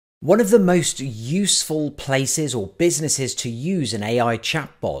One of the most useful places or businesses to use an AI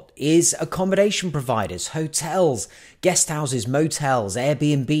chatbot is accommodation providers, hotels, guest houses, motels,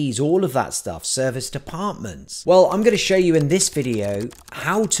 Airbnbs, all of that stuff, service departments. Well, I'm going to show you in this video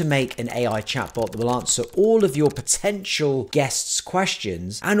how to make an AI chatbot that will answer all of your potential guests'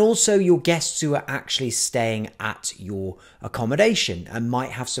 questions and also your guests who are actually staying at your accommodation and might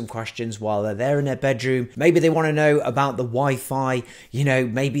have some questions while they're there in their bedroom. Maybe they want to know about the Wi-Fi,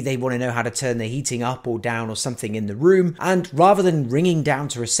 maybe they want to know how to turn the heating up or down or something in the room. And rather than ringing down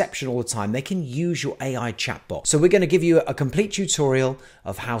to reception all the time, they can use your AI chatbot. So we're going to give you a complete tutorial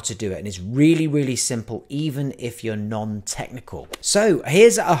of how to do it. And it's really, really simple, even if you're non-technical. So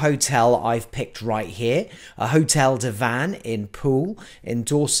here's a hotel I've picked right here, a Hotel Divan in Poole in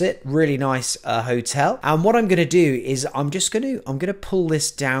Dorset. Really nice hotel. And what I'm going to do is I'm going to pull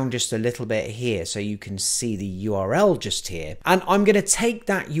this down just a little bit here so you can see the URL just here. And I'm going to take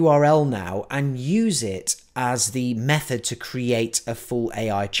that URL now and use it as the method to create a full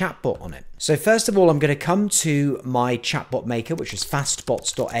AI chatbot on it. So first of all, I'm going to come to my chatbot maker, which is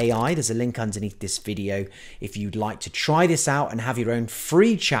fastbots.ai. There's a link underneath this video if you'd like to try this out and have your own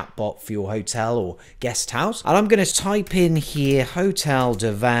free chatbot for your hotel or guest house. And I'm going to type in here, Hotel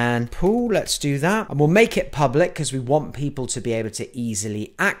Divan Poole. Let's do that. And we'll make it public because we want people to be able to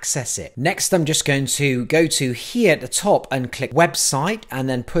easily access it. Next, I'm just going to go to here at the top and click website and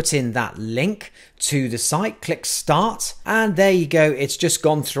then put in that link to the site, click start, and there you go. It's just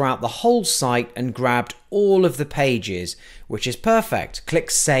gone throughout the whole site and grabbed all of the pages, which is perfect.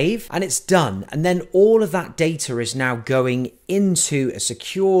 Click save and it's done. And then all of that data is now going into a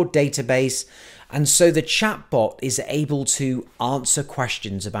secure database. And so the chatbot is able to answer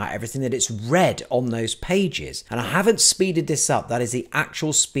questions about everything that it's read on those pages. And I haven't speeded this up. That is the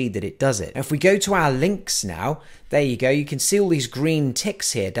actual speed that it does it. Now, if we go to our links now, there you go. You can see all these green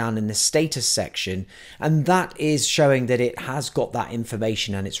ticks here down in the status section. And that is showing that it has got that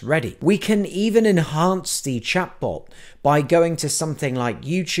information and it's ready. We can even enhance the chatbot by going to something like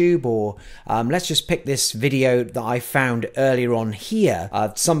YouTube or let's just pick this video that I found earlier on here.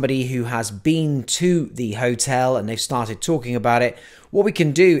 Somebody who has been to the hotel and they've started talking about it. What we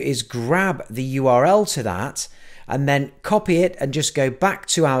can do is grab the URL to that and then copy it and just go back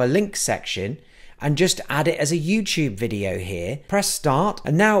to our link section and just add it as a YouTube video here. Press start,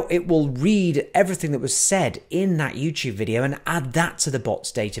 and now it will read everything that was said in that YouTube video and add that to the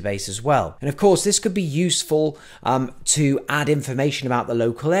bot's database as well. And of course, this could be useful to add information about the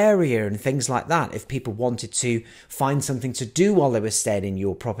local area and things like that. If people wanted to find something to do while they were staying in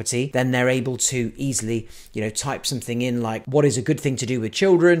your property, then they're able to easily, type something in like, what is a good thing to do with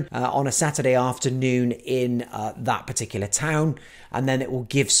children on a Saturday afternoon in that particular town? And then it will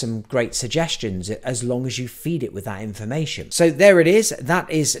give some great suggestions as long as you feed it with that information. So there it is.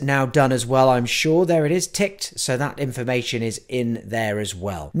 That is now done as well, I'm sure. There it is, ticked. So that information is in there as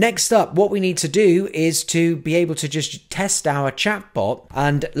well. Next up, what we need to do is to be able to just test our chatbot.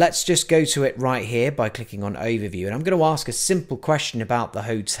 And let's just go to it right here by clicking on overview. And I'm going to ask a simple question about the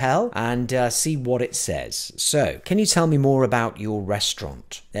hotel and see what it says. So, can you tell me more about your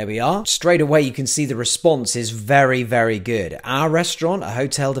restaurant? There we are. Straight away, you can see the response is very, very good. Our restaurant, a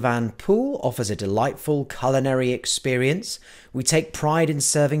Hotel Divan Poole, offers a delightful culinary experience. We take pride in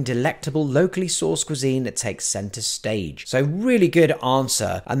serving delectable, locally sourced cuisine that takes center stage. So really good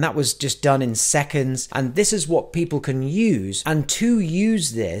answer. And that was just done in seconds. And this is what people can use. And to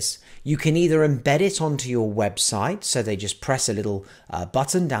use this, you can either embed it onto your website. So they just press a little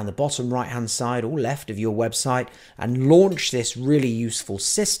button down the bottom right-hand side or left of your website and launch this really useful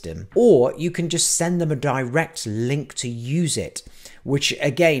system. Or you can just send them a direct link to use it, which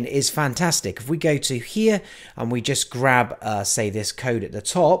again is fantastic. If we go to here and we just grab, say, this code at the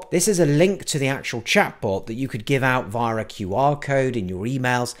top, this is a link to the actual chatbot that you could give out via a QR code in your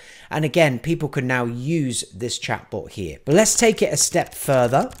emails. And again, people can now use this chatbot here. But let's take it a step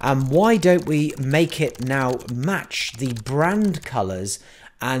further. And why don't we make it now match the brand colors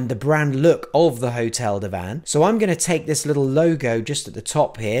and the brand look of the Hotel Divan? So I'm going to take this little logo just at the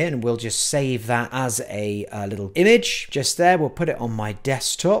top here and we'll just save that as a little image just there. We'll put it on my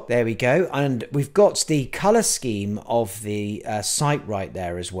desktop. There we go. And we've got the color scheme of the site right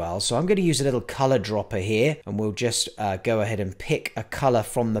there as well. So I'm going to use a little color dropper here and we'll just go ahead and pick a color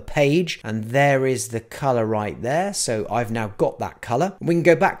from the page. And there is the color right there. So I've now got that color. We can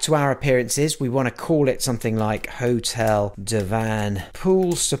go back to our appearances. We want to call it something like Hotel Divan Poole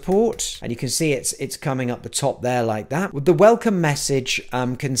full support, and you can see it's coming up the top there like that. With the welcome message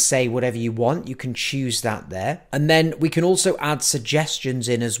can say whatever you want. You can choose that there, and then we can also add suggestions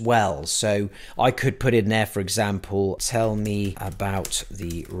in as well. So I could put in there, for example, tell me about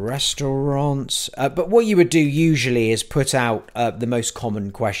the restaurant, but what you would do usually is put out the most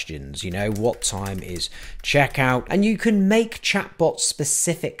common questions, you know, what time is checkout, and you can make chatbots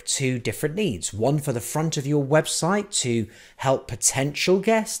specific to different needs. One for the front of your website to help potential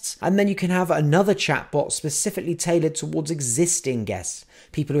guests, and then you can have another chatbot specifically tailored towards existing guests,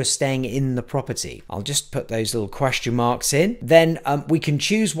 people who are staying in the property. I'll just put those little question marks in. Then we can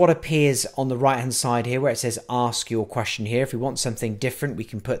choose what appears on the right hand side here where it says ask your question here. If we want something different, we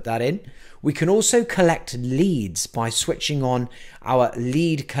can put that in. We can also collect leads by switching on our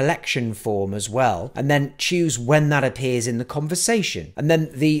lead collection form as well, and then choose when that appears in the conversation. And then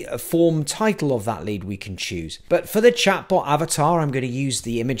the form title of that lead we can choose. But for the chatbot avatar, I'm going to use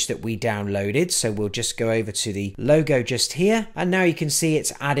the image that we downloaded. So we'll just go over to the logo just here. And now you can see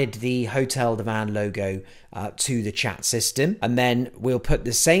it's added the Hotel de Van logo to the chat system. And then we'll put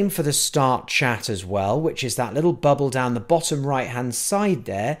the same for the start chat as well, which is that little bubble down the bottom right hand side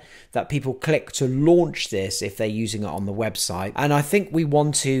there that people click to launch this if they're using it on the website. And I think we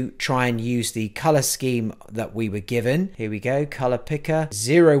want to try and use the color scheme that we were given. Here we go, color picker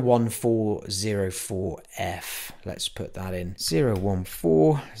 01404F. Let's put that in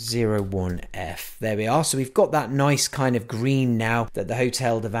 01401F. There we are. So we've got that nice kind of green now that the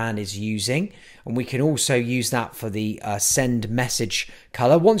Hotel de Van is using. And we can also use that for the send message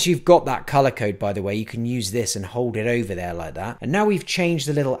color. Once you've got that color code, by the way, you can use this and hold it over there like that. And now we've changed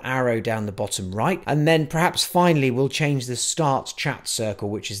the little arrow down the bottom right. And then perhaps finally we'll change the start chat circle,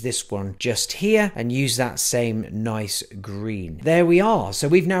 which is this one just here, and use that same nice green. There we are. So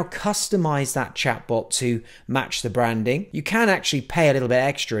we've now customized that chatbot to match the branding. You can actually pay a little bit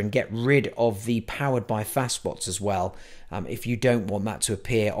extra and get rid of the powered by Fastbots as well, if you don't want that to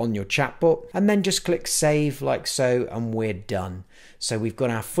appear on your chatbot, and then just click save like so, and we're done. So we've got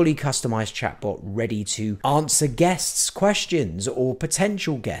our fully customized chatbot ready to answer guests' questions or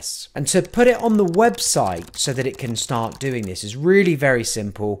potential guests. And to put it on the website so that it can start doing this is really very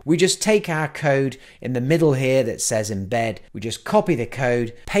simple. We just take our code in the middle here that says embed. We just copy the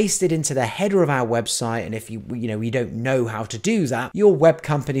code, paste it into the header of our website. And if you don't know how to do that, your web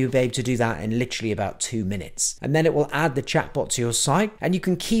company will be able to do that in literally about 2 minutes. And then it will add the chatbot to your site, and you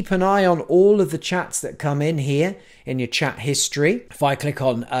can keep an eye on all of the chats that come in here in your chat history. If I click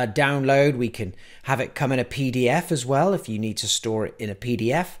on download, we can have it come in a PDF as well if you need to store it in a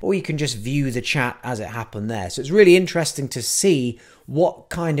PDF, or you can just view the chat as it happened there. So it's really interesting to see what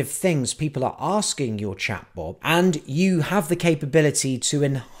kind of things people are asking your chatbot, and you have the capability to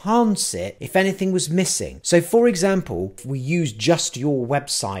enhance it if anything was missing. So for example, if we use just your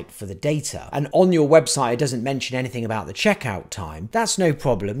website for the data, and on your website it doesn't mention anything about the checkout time, that's no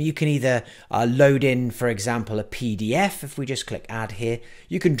problem. You can either load in, for example, a PDF. If we just click add here,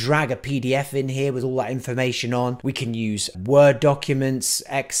 you can drag a PDF in here with all that information on. We can use Word documents,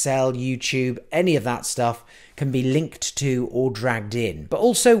 Excel, YouTube, any of that stuff can be linked to or dragged in. But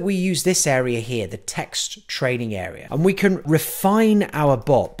also we use this area here, the text training area, and we can refine our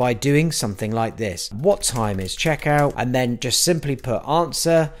bot by doing something like this. What time is checkout? And then just simply put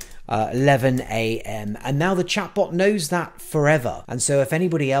answer 11 a.m. and now the chatbot knows that forever. And so if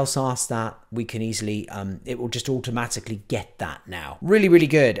anybody else asks that, we can easily, it will just automatically get that now. Really, really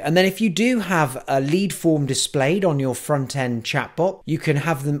good. And then if you do have a lead form displayed on your front end chatbot, you can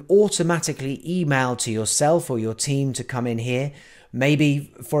have them automatically emailed to yourself or your team to come in here.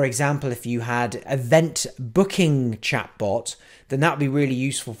 Maybe, for example, if you had event booking chatbot, then that would be really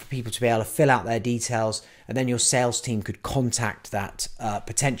useful for people to be able to fill out their details, and then your sales team could contact that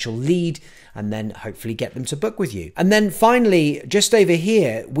potential lead and then hopefully get them to book with you. And then finally, just over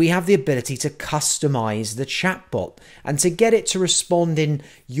here, we have the ability to customize the chatbot and to get it to respond in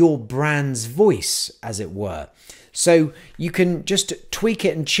your brand's voice, as it were. So you can just tweak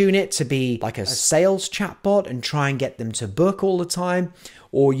it and tune it to be like a sales chatbot and try and get them to book all the time.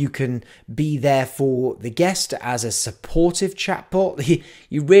 Or you can be there for the guest as a supportive chatbot.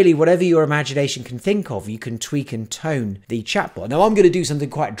 You really, whatever your imagination can think of, you can tweak and tone the chatbot. Now I'm going to do something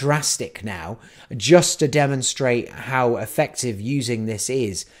quite drastic now, just to demonstrate how effective using this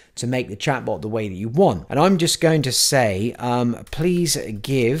is to make the chatbot the way that you want. And I'm just going to say, please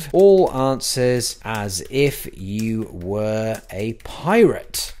give all answers as if you were a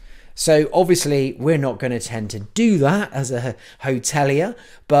pirate. So obviously we're not going to tend to do that as a hotelier,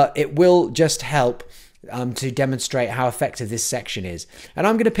 but it will just help to demonstrate how effective this section is. And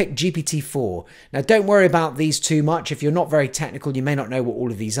I'm going to pick GPT-4. Now, don't worry about these too much. If you're not very technical, you may not know what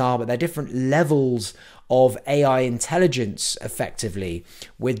all of these are, but they're different levels of AI intelligence, effectively,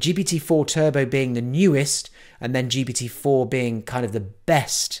 with GPT-4 Turbo being the newest, and then GPT-4 being kind of the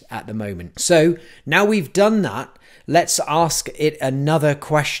best at the moment. So now we've done that, let's ask it another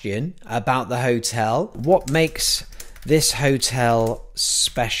question about the hotel. What makes this hotel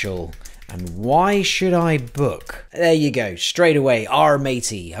special? And why should I book? There you go, straight away. Our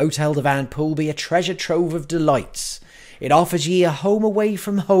matey, Hotel de Van Poel be a treasure trove of delights. It offers ye a home away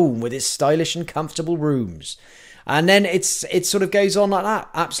from home with its stylish and comfortable rooms. And then it sort of goes on like that.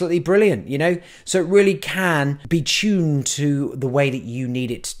 Absolutely brilliant, you know? So it really can be tuned to the way that you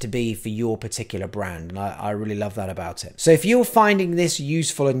need it to be for your particular brand. And I really love that about it. So if you're finding this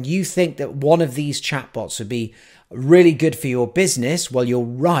useful and you think that one of these chatbots would be really good for your business, well, you're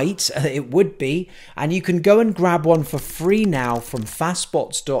right, it would be. And you can go and grab one for free now from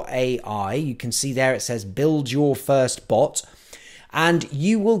fastbots.ai. You can see there it says build your first bot. And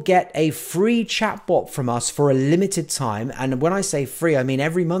you will get a free chatbot from us for a limited time. And when I say free, I mean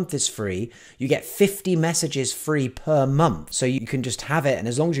every month is free. You get 50 messages free per month. So you can just have it. And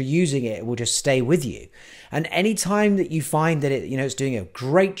as long as you're using it, it will just stay with you. And anytime that you find that it's doing a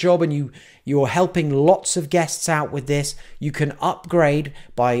great job and you're helping lots of guests out with this, you can upgrade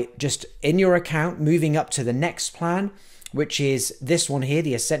by just in your account, moving up to the next plan, which is this one here,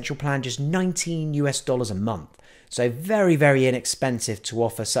 the Essential Plan, just $19 US a month. So very, very inexpensive to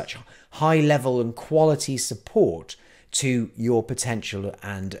offer such high level and quality support to your potential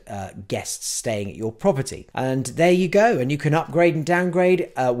and guests staying at your property. And there you go. And you can upgrade and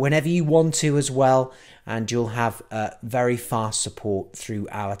downgrade whenever you want to as well. And you'll have very fast support through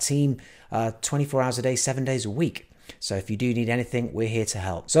our team 24 hours a day, 7 days a week. So if you do need anything, we're here to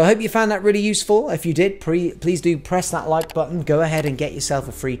help. So I hope you found that really useful. If you did, please do press that like button. Go ahead and get yourself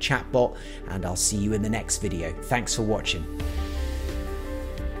a free chatbot, and I'll see you in the next video. Thanks for watching.